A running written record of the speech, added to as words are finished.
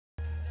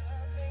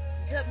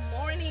Good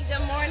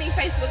morning,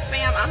 Facebook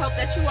fam. I hope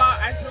that you all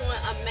are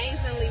doing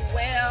amazingly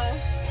well.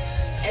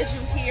 As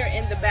you hear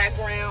in the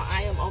background,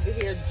 I am over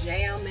here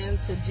jamming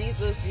to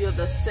Jesus. You're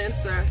the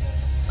center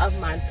of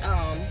my,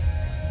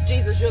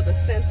 Jesus, you're the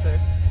center.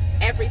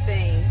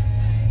 Everything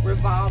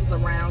revolves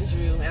around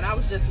you. And I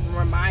was just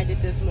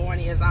reminded this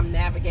morning as I'm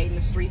navigating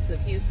the streets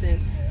of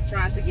Houston,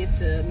 trying to get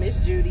to Miss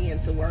Judy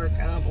and to work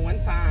on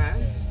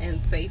time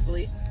and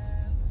safely.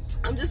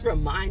 I'm just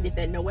reminded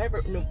that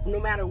no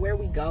matter where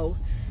we go,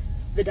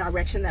 the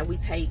direction that we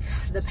take,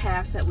 the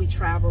paths that we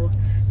travel,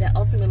 that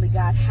ultimately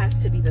God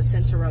has to be the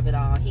center of it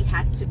all. He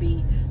has to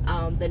be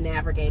the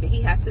navigator.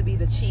 He has to be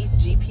the chief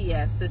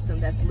GPS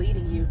system that's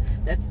leading you,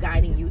 that's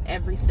guiding you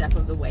every step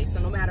of the way. So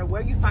no matter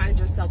where you find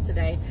yourself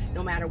today,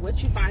 no matter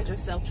what you find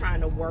yourself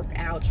trying to work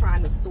out,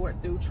 trying to sort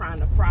through, trying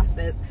to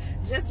process,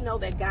 just know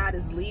that God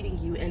is leading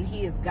you and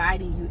He is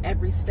guiding you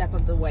every step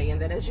of the way. And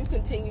that as you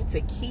continue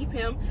to keep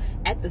Him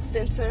at the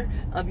center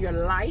of your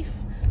life,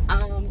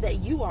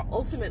 that you are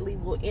ultimately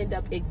will end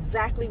up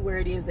exactly where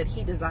it is that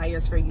He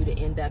desires for you to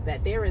end up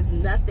at. There is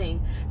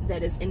nothing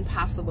that is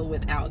impossible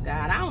without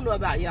God. I don't know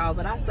about y'all,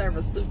 but I serve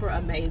a super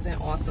amazing,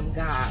 awesome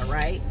God,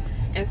 right?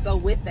 And so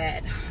with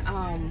that,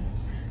 I'm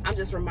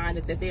just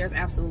reminded that there's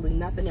absolutely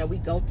nothing that we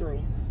go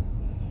through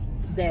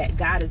that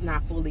God is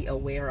not fully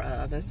aware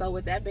of. And so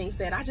with that being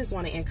said, I just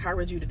want to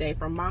encourage you today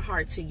from my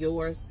heart to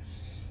yours,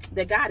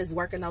 that God is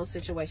working those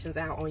situations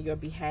out on your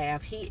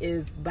behalf. He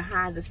is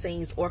behind the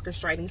scenes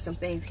orchestrating some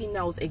things. He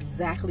knows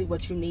exactly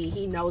what you need.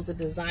 He knows the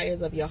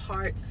desires of your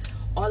heart,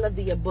 all of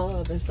the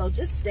above. And so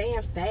just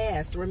stand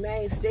fast,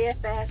 remain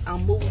steadfast,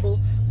 unmovable,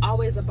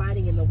 always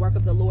abiding in the work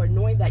of the Lord,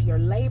 knowing that your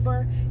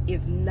labor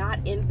is not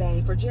in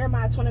vain. For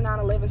Jeremiah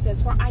 29:11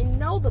 says, "For I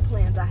know the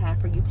plans I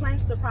have for you,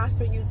 plans to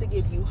prosper you, to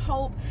give you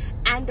hope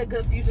and a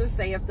good future,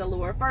 saith the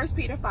Lord." 1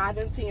 Peter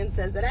 5:10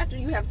 says that after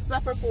you have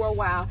suffered for a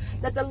while,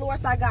 that the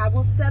Lord thy God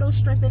will settle,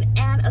 strengthen,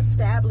 and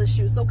establish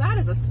you. So God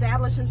is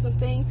establishing some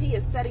things. He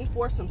is setting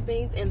forth some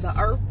things in the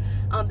earth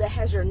that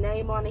has your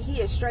name on it.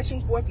 He is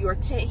stretching forth your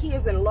tent. He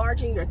is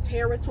enlarging your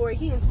territory.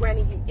 He is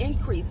granting you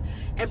increase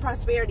and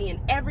prosperity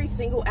in every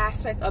single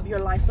aspect of your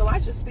life. So I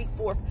just speak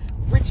forth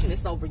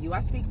richness over you. I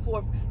speak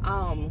forth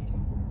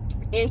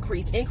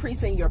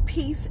increase in your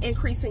peace,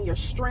 increase in your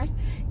strength,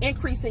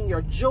 increase in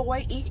your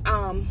joy,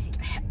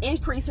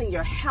 increase in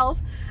your health.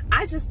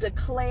 I just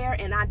declare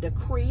and I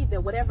decree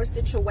that whatever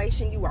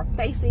situation you are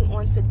facing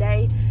on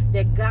today,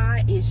 that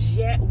God is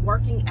yet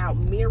working out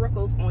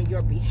miracles on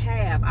your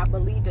behalf. I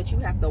believe that you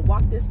have to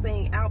walk this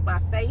thing out by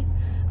faith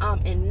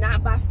and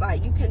not by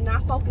sight. You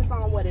cannot focus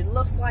on what it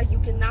looks like. You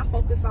cannot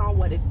focus on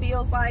what it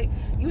feels like.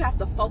 You have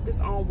to focus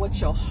on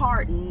what your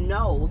heart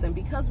knows. And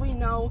because we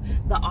know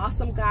the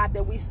awesome God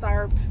that we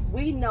serve,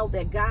 we know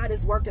that God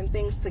is working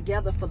things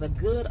together for the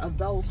good of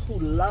those who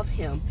love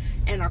Him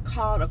and are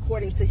called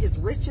according to His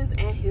riches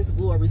and His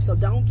glory. So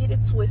don't get it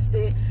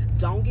twisted.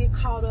 Don't get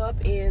caught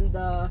up in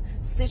the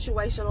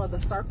situation or the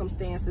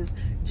circumstances.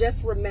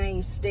 Just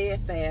remain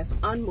steadfast,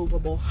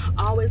 unmovable,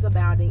 always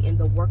abounding in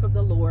the work of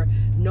the Lord,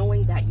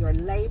 knowing that your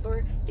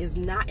labor is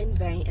not in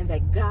vain and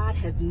that God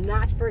has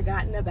not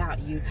forgotten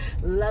about you.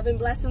 Love and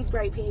blessings,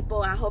 great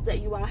people. I hope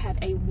that you all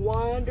have a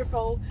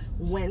wonderful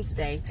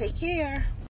Wednesday. Take care.